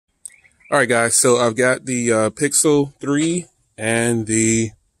All right, guys, so I've got the Pixel 3 and the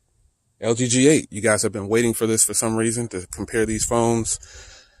LG G8. You guys have been waiting for this for some reason to compare these phones,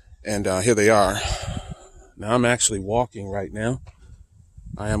 and here they are. Now I'm actually walking right now.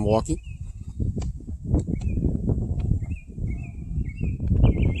 I am walking.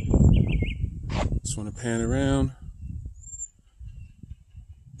 Just want to pan around,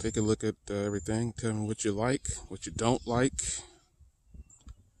 take a look at everything, tell me what you like, what you don't like,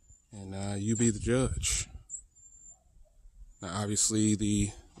 and you be the judge. Now, obviously, the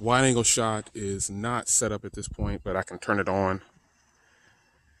wide angle shot is not set up at this point, but I can turn it on.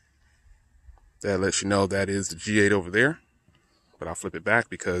 That lets you know that is the G8 over there, but I'll flip it back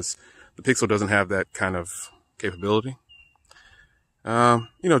because the Pixel doesn't have that kind of capability.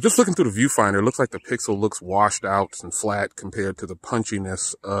 Just looking through the viewfinder, it looks like the Pixel looks washed out and flat compared to the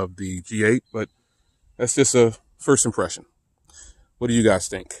punchiness of the G8, but that's just a first impression. What do you guys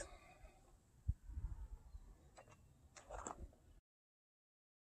think?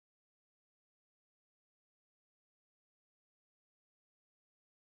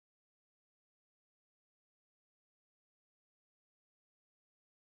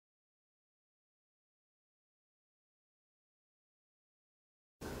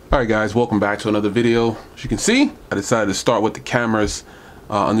 Alright guys, welcome back to another video. As you can see, I decided to start with the cameras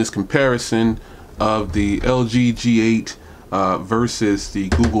on this comparison of the LG G8 versus the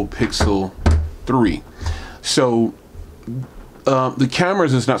Google Pixel 3. So the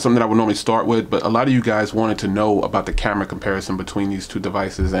cameras is not something that I would normally start with, but a lot of you guys wanted to know about the camera comparison between these two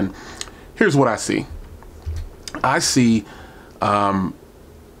devices, and here's what I see. I see now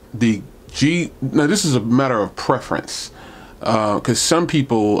this is a matter of preference. Because some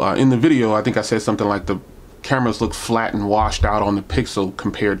people in the video, I think I said something like the cameras look flat and washed out on the Pixel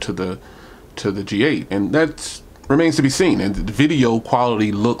compared to the G8, and that remains to be seen. And the video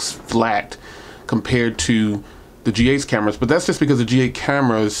quality looks flat compared to the G8's cameras, but that's just because the G8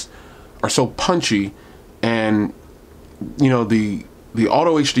 cameras are so punchy, and the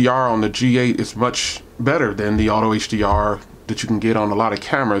auto HDR on the G8 is much better than the auto HDR that you can get on a lot of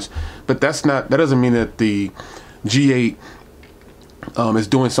cameras. But that doesn't mean that the G8 is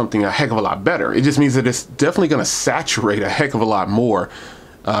doing something a heck of a lot better. It just means that it's definitely going to saturate a heck of a lot more.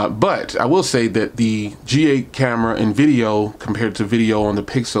 But I will say that the G8 camera and video compared to video on the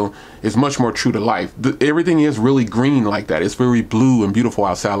Pixel is much more true to life. Everything is really green like that. It's very blue and beautiful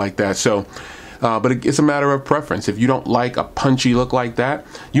outside like that. So, but it's a matter of preference. If you don't like a punchy look like that,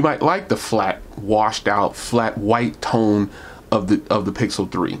 you might like the flat, washed out, flat white tone of the Pixel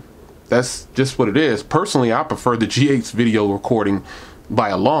 3. That's just what it is. Personally, I prefer the G8's video recording by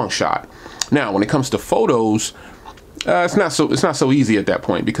a long shot. Now, when it comes to photos, it's not so easy at that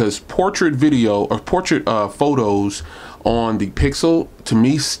point, because portrait video or portrait photos on the Pixel, to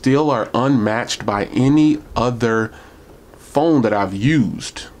me, still are unmatched by any other phone that I've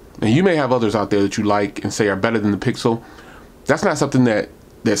used. And you may have others out there that you like and say are better than the Pixel. That's not something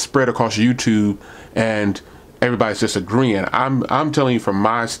that's spread across YouTube and everybody's just agreeing. I'm telling you from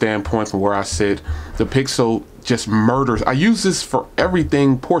my standpoint, from where I sit, the Pixel just murders. I use this for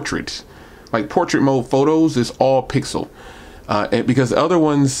everything portrait. Like portrait mode photos is all Pixel. And because the other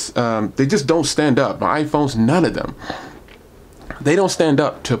ones, they just don't stand up. My iPhones, none of them. They don't stand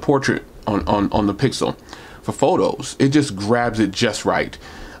up to portrait on the Pixel for photos. It just grabs it just right.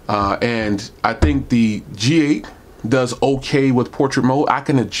 And I think the G8 does okay with portrait mode. I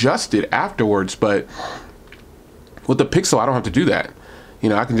can adjust it afterwards, but with the Pixel, I don't have to do that.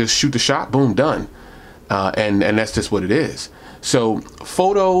 I can just shoot the shot, boom, done. And that's just what it is. So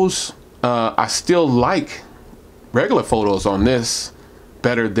photos, I still like regular photos on this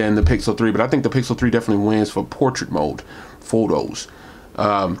better than the Pixel 3, but I think the Pixel 3 definitely wins for portrait mode photos.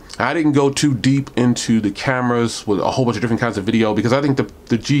 I didn't go too deep into the cameras with a whole bunch of different kinds of video, because I think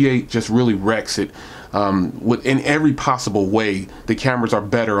the G8 just really wrecks it. In every possible way, the cameras are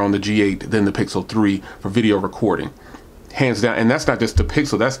better on the G8 than the Pixel 3 for video recording, hands down. And that's not just the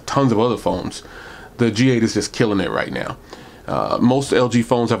Pixel, that's tons of other phones. The G8 is just killing it right now. Most LG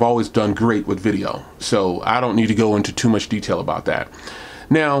phones have always done great with video, so I don't need to go into too much detail about that.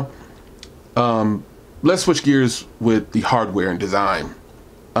 Now, let's switch gears with the hardware and design.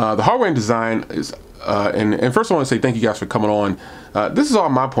 The hardware and design is, and first I want to say thank you guys for coming on. This is all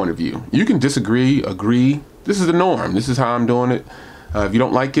my point of view. You can disagree, agree. This is the norm. This is how I'm doing it. If you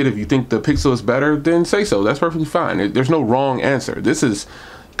don't like it, if you think the Pixel is better, then say so. That's perfectly fine. There's no wrong answer. This is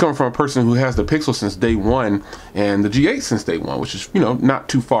coming from a person who has the Pixel since day one and the G8 since day one, which is, not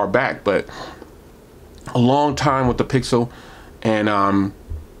too far back, but a long time with the Pixel, and a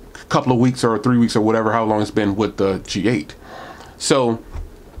couple of weeks or 3 weeks or whatever, how long it's been with the G8. So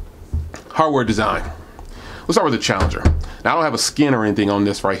Hardware design. We'll start with the Challenger. Now I don't have a skin or anything on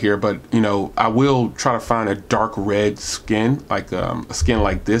this right here, but you know, I will try to find a dark red skin, like a skin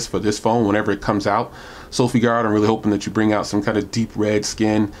like this for this phone whenever it comes out. Sophie Guard, I'm really hoping that you bring out some kind of deep red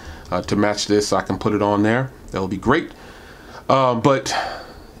skin to match this, so I can put it on there. That would be great. But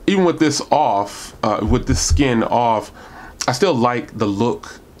even with this off, with this skin off, I still like the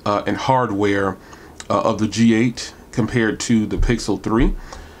look and hardware of the G8 compared to the Pixel 3.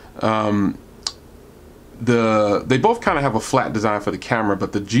 They both kind of have a flat design for the camera,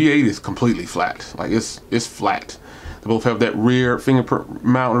 but the G8 is completely flat. Like it's flat. They both have that rear fingerprint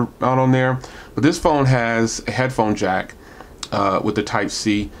mount on there, but this phone has a headphone jack with the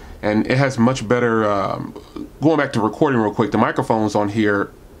Type-C, and it has much better. Going back to recording real quick, the microphones on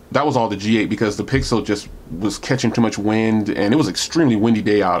here, that was all the G8 because the Pixel just was catching too much wind, and it was an extremely windy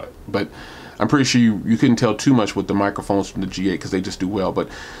day out. But I'm pretty sure you couldn't tell too much with the microphones from the G8 because they just do well. But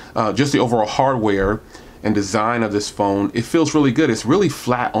just the overall hardware and design of this phone, it feels really good. It's really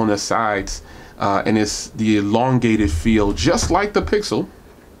flat on the sides, and it's the elongated feel, just like the Pixel,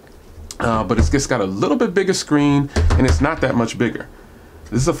 but it's just got a little bit bigger screen, and it's not that much bigger.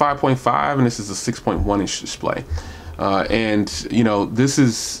 This is a 5.5, and this is a 6.1 inch display. And you know, this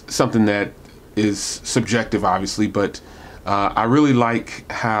is something that is subjective, obviously, but I really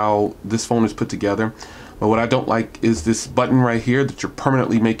like how this phone is put together. But what I don't like is this button right here that you're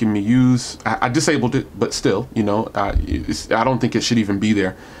permanently making me use. I disabled it, but still, you know, I don't think it should even be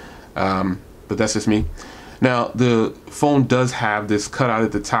there. But that's just me. Now the phone does have this cutout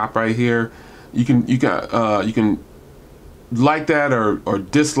at the top right here. You can like that or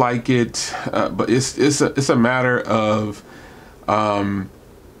dislike it, but it's a matter of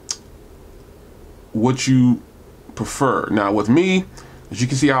what you prefer. Now with me, as you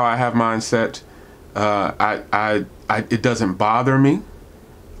can see how I have mine set, it doesn't bother me.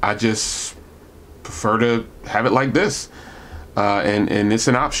 I just prefer to have it like this, and it's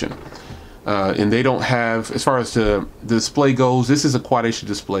an option. And they don't have, as far as the display goes, this is a Quad HD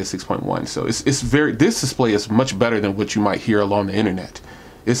display 6.1, so this display is much better than what you might hear along the internet.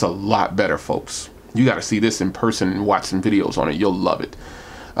 It's a lot better, folks. You got to see this in person and watch some videos on it. You'll love it.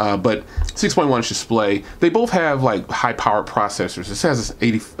 But 6.1 inch display, they both have like high powered processors. This has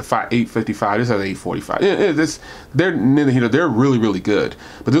 855, this has 845. They're really good.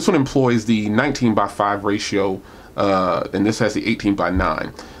 But this one employs the 19:5 ratio, and this has the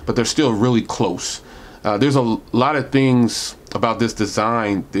 18:9. But they're still really close. There's a lot of things about this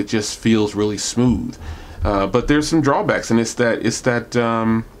design that just feels really smooth. But there's some drawbacks, and it's that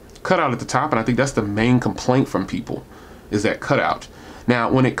cutout at the top, and I think that's the main complaint from people, is that cutout.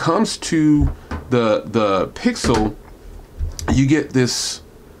 Now, when it comes to the Pixel, you get this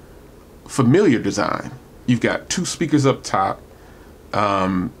familiar design. You've got two speakers up top.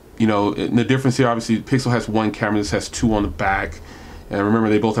 You know, and the difference here, obviously, Pixel has one camera. This has two on the back. And remember,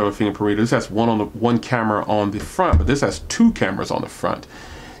 they both have a fingerprint reader. This has one camera on the front, but this has two cameras on the front.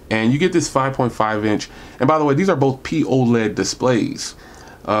 And you get this 5.5 inch. And by the way, these are both POLED displays.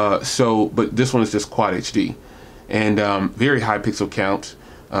 But this one is just Quad HD. And very high pixel count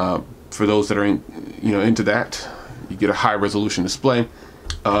for those that are into that. You get a high resolution display,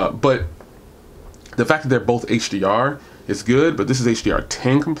 but the fact that they're both HDR is good. But this is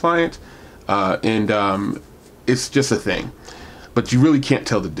HDR10 compliant, and it's just a thing. But you really can't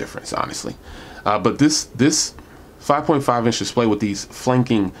tell the difference, honestly. But this 5.5 inch display with these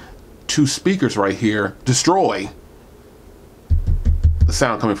flanking two speakers right here destroy the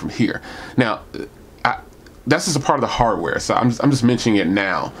sound coming from here. Now, that's just a part of the hardware, so I'm just mentioning it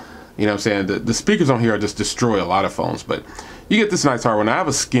now. You know what I'm saying? The speakers on here just destroy a lot of phones, but you get this nice hardware. Now I have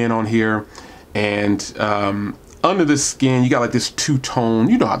a skin on here, and under this skin you got like this two-tone.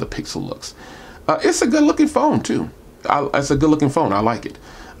 You know how the Pixel looks. It's a good-looking phone too. It's a good-looking phone. I like it.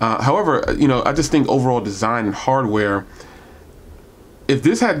 However, I just think overall design and hardware, if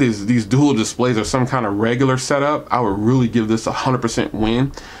this had these dual displays or some kind of regular setup, I would really give this 100%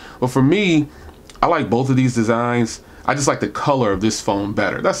 win. But for me, I like both of these designs. I just like the color of this phone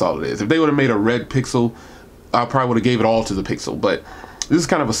better. That's all it is. If they would have made a red Pixel, I probably would have gave it all to the Pixel. But this is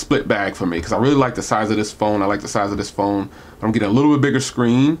kind of a split bag for me because I really like the size of this phone. I like the size of this phone. I'm getting a little bit bigger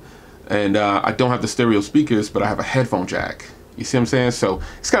screen, and I don't have the stereo speakers, but I have a headphone jack. You see what I'm saying? So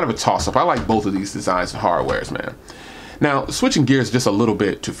it's kind of a toss-up. I like both of these designs and hardwares, man. Now, switching gears just a little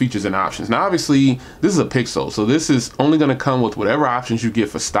bit to features and options. Now, obviously, this is a Pixel, so this is only going to come with whatever options you get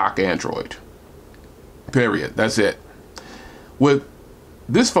for stock Android. Period. That's it. With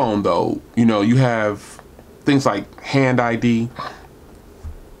this phone, though, you have things like Hand ID,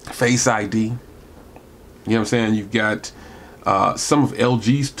 Face ID. You know what I'm saying? You've got some of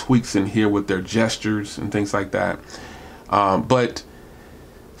LG's tweaks in here with their gestures and things like that. But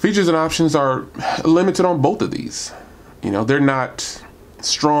features and options are limited on both of these. You know, they're not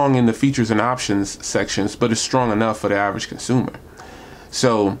strong in the features and options sections, but it's strong enough for the average consumer.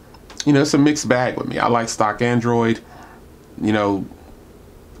 So, you know, it's a mixed bag with me. I like stock Android. You know,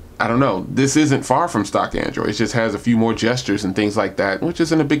 I don't know. This isn't far from stock Android. It just has a few more gestures and things like that, which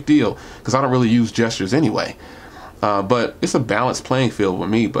isn't a big deal because I don't really use gestures anyway. But it's a balanced playing field with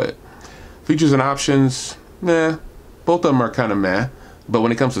me. But features and options, meh. Both of them are kind of meh. But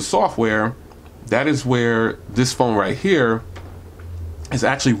when it comes to software, that is where this phone right here is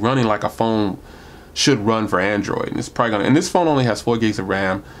actually running like a phone should run for Android. And it's probably gonna, and this phone only has 4 gigs of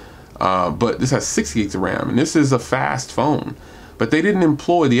RAM, but this has 6 gigs of RAM, and this is a fast phone. But they didn't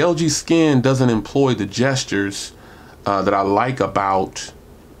employ, the LG Skin doesn't employ the gestures that I like about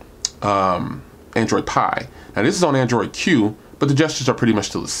Android Pie. Now this is on Android Q, but the gestures are pretty much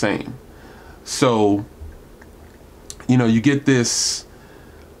still the same. So, you know, you get this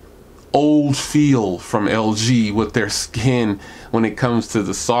old feel from LG with their Skin when it comes to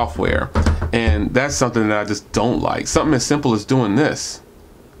the software, and that's something that I just don't like. Something as simple as doing this.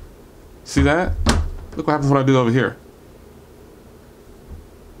 See that? Look what happens when I do it over here.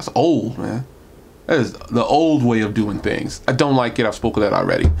 That's old, man. That is the old way of doing things. I don't like it. I've spoken of that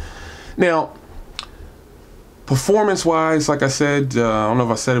already. Now, performance wise, like I said, I don't know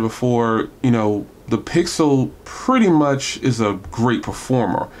if I said it before, you know, the Pixel pretty much is a great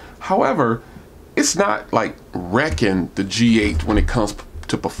performer. However, it's not like wrecking the G8 when it comes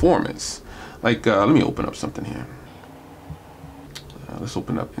to performance. Like, let me open up something here. Let's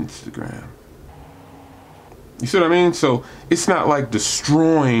open up Instagram. You see what I mean? So it's not like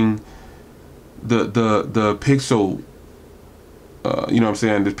destroying the Pixel. You know what I'm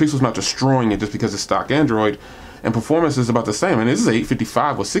saying? The Pixel's not destroying it just because it's stock Android. And performance is about the same. And this is an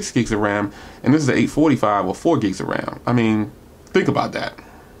 855 with 6 gigs of RAM, and this is an 845 with 4 gigs of RAM. I mean, think about that.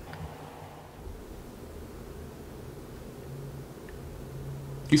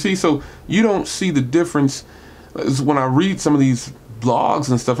 You see, so you don't see the difference. When I read some of these blogs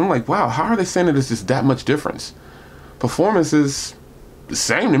and stuff, I'm like, wow, how are they saying that it's just that much difference? Performance is the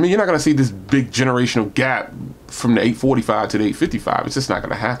same to me. You're not going to see this big generational gap from the 845 to the 855. It's just not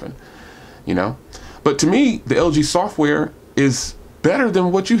going to happen, you know? But to me, the LG software is better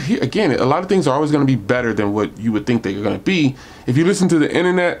than what you hear. Again, a lot of things are always going to be better than what you would think they're going to be. If you listen to the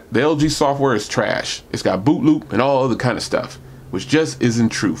internet, the LG software is trash. It's got boot loop and all other kind of stuff, which just isn't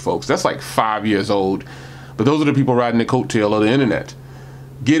true, folks. That's like 5 years old. But those are the people riding the coattail of the internet.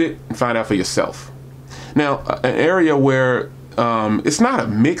 Get it and find out for yourself. Now, an area where it's not a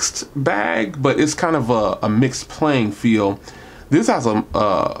mixed bag, but it's kind of a mixed playing field. This has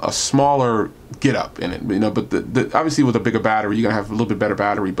a smaller get up in it, you know, but obviously with a bigger battery, you're gonna have a little bit better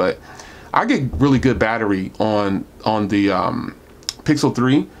battery. But I get really good battery on the Pixel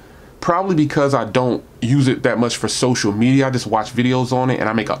 3, probably because I don't use it that much for social media. I just watch videos on it, and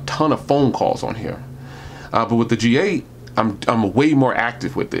I make a ton of phone calls on here. But with the G8, I'm way more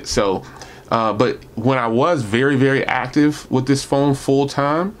active with it. So, but when I was very, very active with this phone full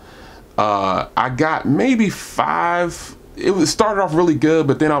time, I got maybe 5. It started off really good,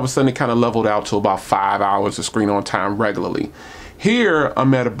 but then all of a sudden it kind of leveled out to about 5 hours of screen on time regularly. Here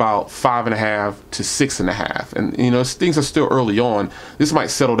I'm at about 5.5 to 6.5, and you know, things are still early on. This might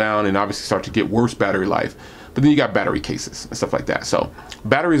settle down and obviously start to get worse battery life. But then you got battery cases and stuff like that. So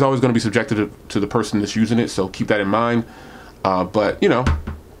battery is always going to be subjected to the person that's using it. So keep that in mind. But you know,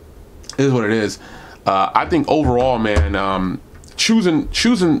 it is what it is. I think overall, man,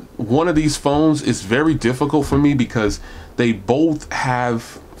 choosing one of these phones is very difficult for me because they both have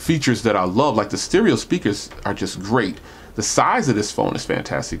features that I love. Like the stereo speakers are just great. The size of this phone is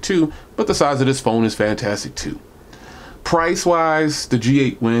fantastic too, but the size of this phone is fantastic too. Price wise, the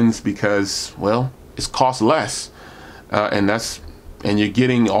G8 wins because, well, it's cost less, and you're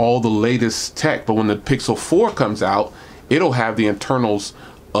getting all the latest tech. But when the Pixel 4 comes out, it'll have the internals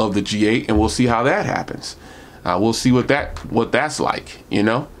of the G8, and we'll see how that happens. We'll see what that's like, you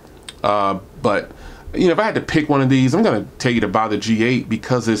know. But you know, if I had to pick one of these, I'm gonna tell you to buy the G8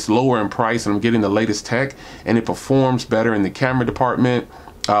 because it's lower in price and I'm getting the latest tech, and it performs better in the camera department.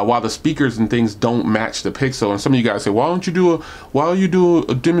 While the speakers and things don't match the Pixel, and some of you guys say, why don't you do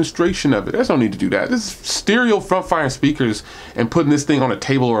a demonstration of it? There's no need to do that. This is stereo front firing speakers, and putting this thing on a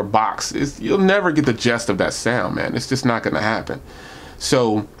table or a box, you'll never get the gist of that sound, man. It's just not gonna happen.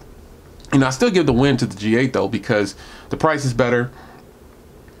 So, you know, I still give the win to the G8 though, because the price is better.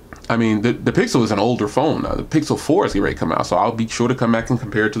 I mean, the Pixel is an older phone. The Pixel 4 is getting ready to come out, so I'll be sure to come back and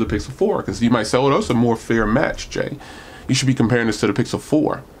compare it to the Pixel 4, because you might say, oh, that's a more fair match, Jay. you should be comparing this to the Pixel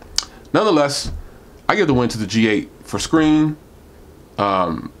 4. Nonetheless, I give the win to the G8 for screen,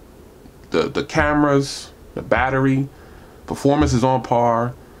 the cameras, the battery, performance is on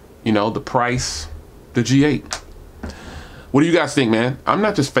par, you know, the price, the G8. What do you guys think, man? I'm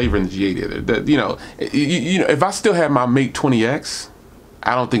not just favoring the G8 either. You know, if I still had my Mate 20X,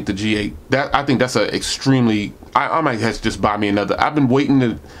 I don't think the G8. I think that's a extremely. I might have to just buy me another. I've been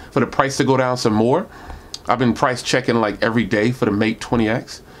waiting for the price to go down some more. I've been price checking like every day for the Mate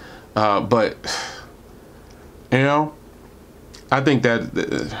 20X, but you know, I think that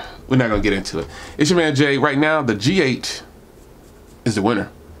we're not gonna get into it. It's your man Jay. Right now, the G8 is the winner.